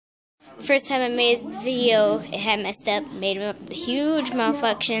First time I made the video, it had messed up, made a huge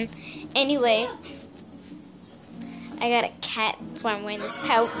malfunction. Anyway, I got a cat, that's why I'm wearing this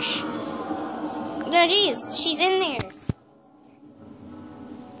pouch. No, geez, she's in there.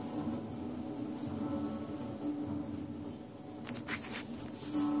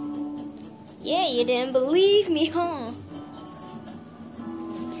 Yeah, you didn't believe me, huh?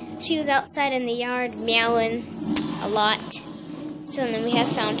 She was outside in the yard meowing a lot. So then we have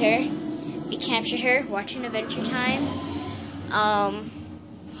found her. We captured her, watching Adventure Time.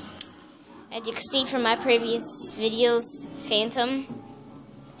 As you can see from my previous videos, Phantom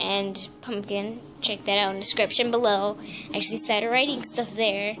and Pumpkin. Check that out in the description below. I actually started writing stuff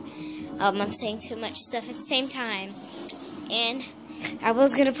there. I'm saying too much stuff at the same time. And I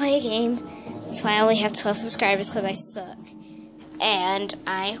was going to play a game. That's why I only have 12 subscribers, because I suck. And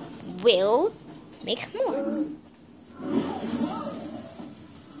I will make more.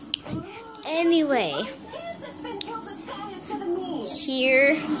 Anyway,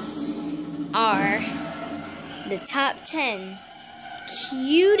 here are the top 10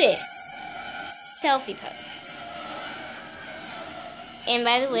 cutest selfie poses. And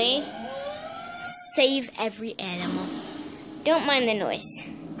by the way, save every animal. Don't mind the noise.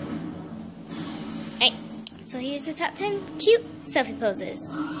 Alright, so here's the top 10 cute selfie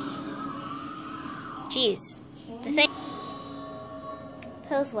poses. Jeez. The thing.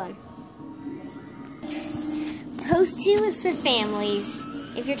 Pose 1. Pose 2 is for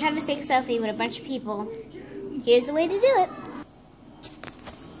families. If you're trying to take a selfie with a bunch of people, here's the way to do it.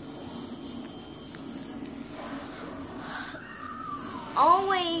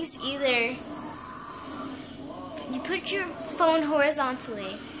 Always either you put your phone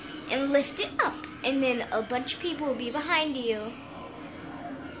horizontally and lift it up, and then a bunch of people will be behind you,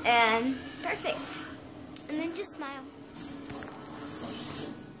 and perfect. And then just smile.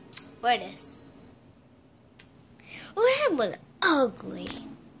 Or this. Oh, that was ugly.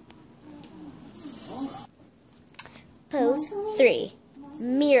 Pose 3.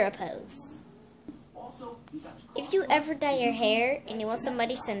 Mirror pose. If you ever dye your hair and you want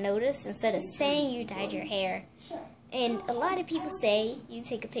somebody to notice instead of saying you dyed your hair, and a lot of people say you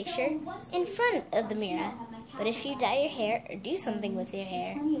take a picture in front of the mirror, but if you dye your hair or do something with your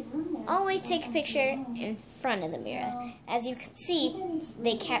hair, always take a picture in front of the mirror. As you can see,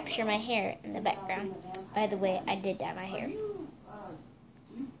 they capture my hair in the background. By the way, I did dye my hair.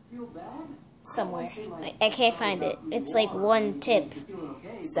 Somewhere. I can't find it. It's like one tip,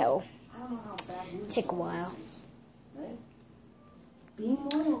 so it took a while.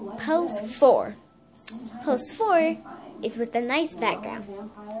 Pose 4. Pose 4 is with a nice background.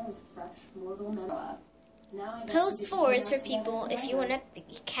 Pose 4 is for people if you want to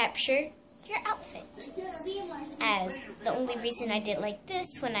capture your outfit. As the only reason I did like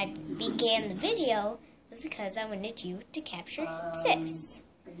this when I began the video was because I wanted you to capture this.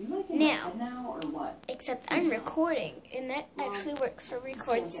 Now, except I'm recording, and that actually works for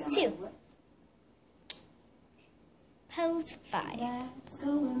records too. Pose 5.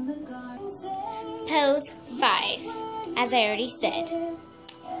 Pose 5, as I already said.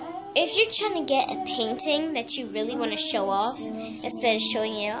 If you're trying to get a painting that you really want to show off, instead of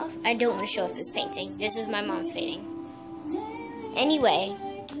showing it off, I don't want to show off this painting. This is my mom's painting. Anyway,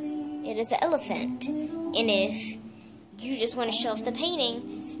 it is an elephant. And if you just want to show off the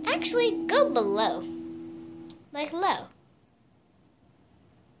painting, actually go below. Like low.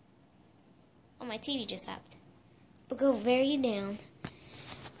 Oh, my TV just stopped. But go very down.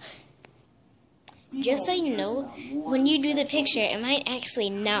 Just so you know, when you do the picture, it might actually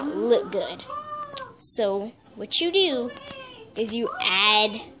not look good. So, what you do is you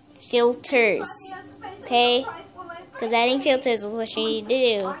add filters. Okay? Because adding filters is what you need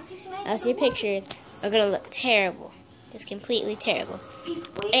to do. Else your pictures are going to look terrible. It's completely terrible.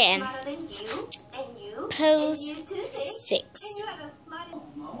 And pose 6.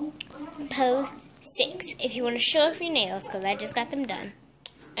 Pose 6. If you want to show off your nails, because I just got them done.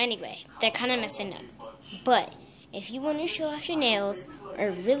 Anyway, they're kind of messing up. But if you want to show off your nails or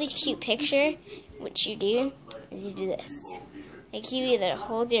a really cute picture, what you do is you do this. Like you either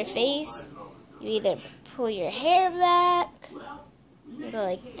hold your face, you either pull your hair back, you go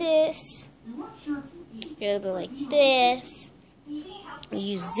like this, you go like this,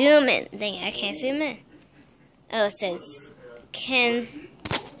 you zoom in. Dang, I can't zoom in. Oh, it says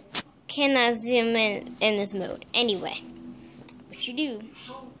cannot zoom in this mode. Anyway, what you do,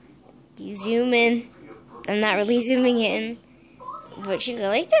 you zoom in. I'm not really zooming in, but you go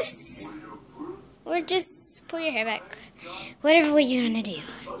like this, or just pull your hair back, whatever way you want to do.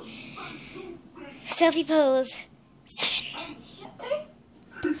 Selfie pose 7.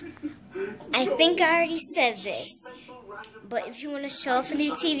 I think I already said this, but if you want to show off a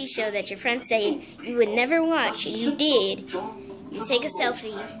new TV show that your friends say you would never watch and you did, you take a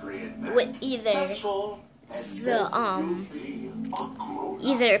selfie with either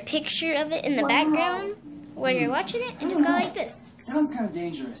a picture of it in the background where you're watching it, and just go like this. Sounds kind of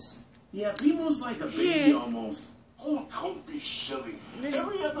dangerous. Yeah, Bemo's like a baby almost. Oh, don't be silly. I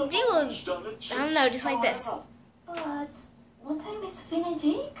don't know, just like this. But one time is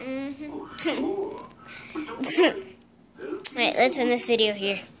finishing. Alright, let's end this video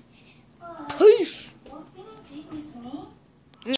here. Peace!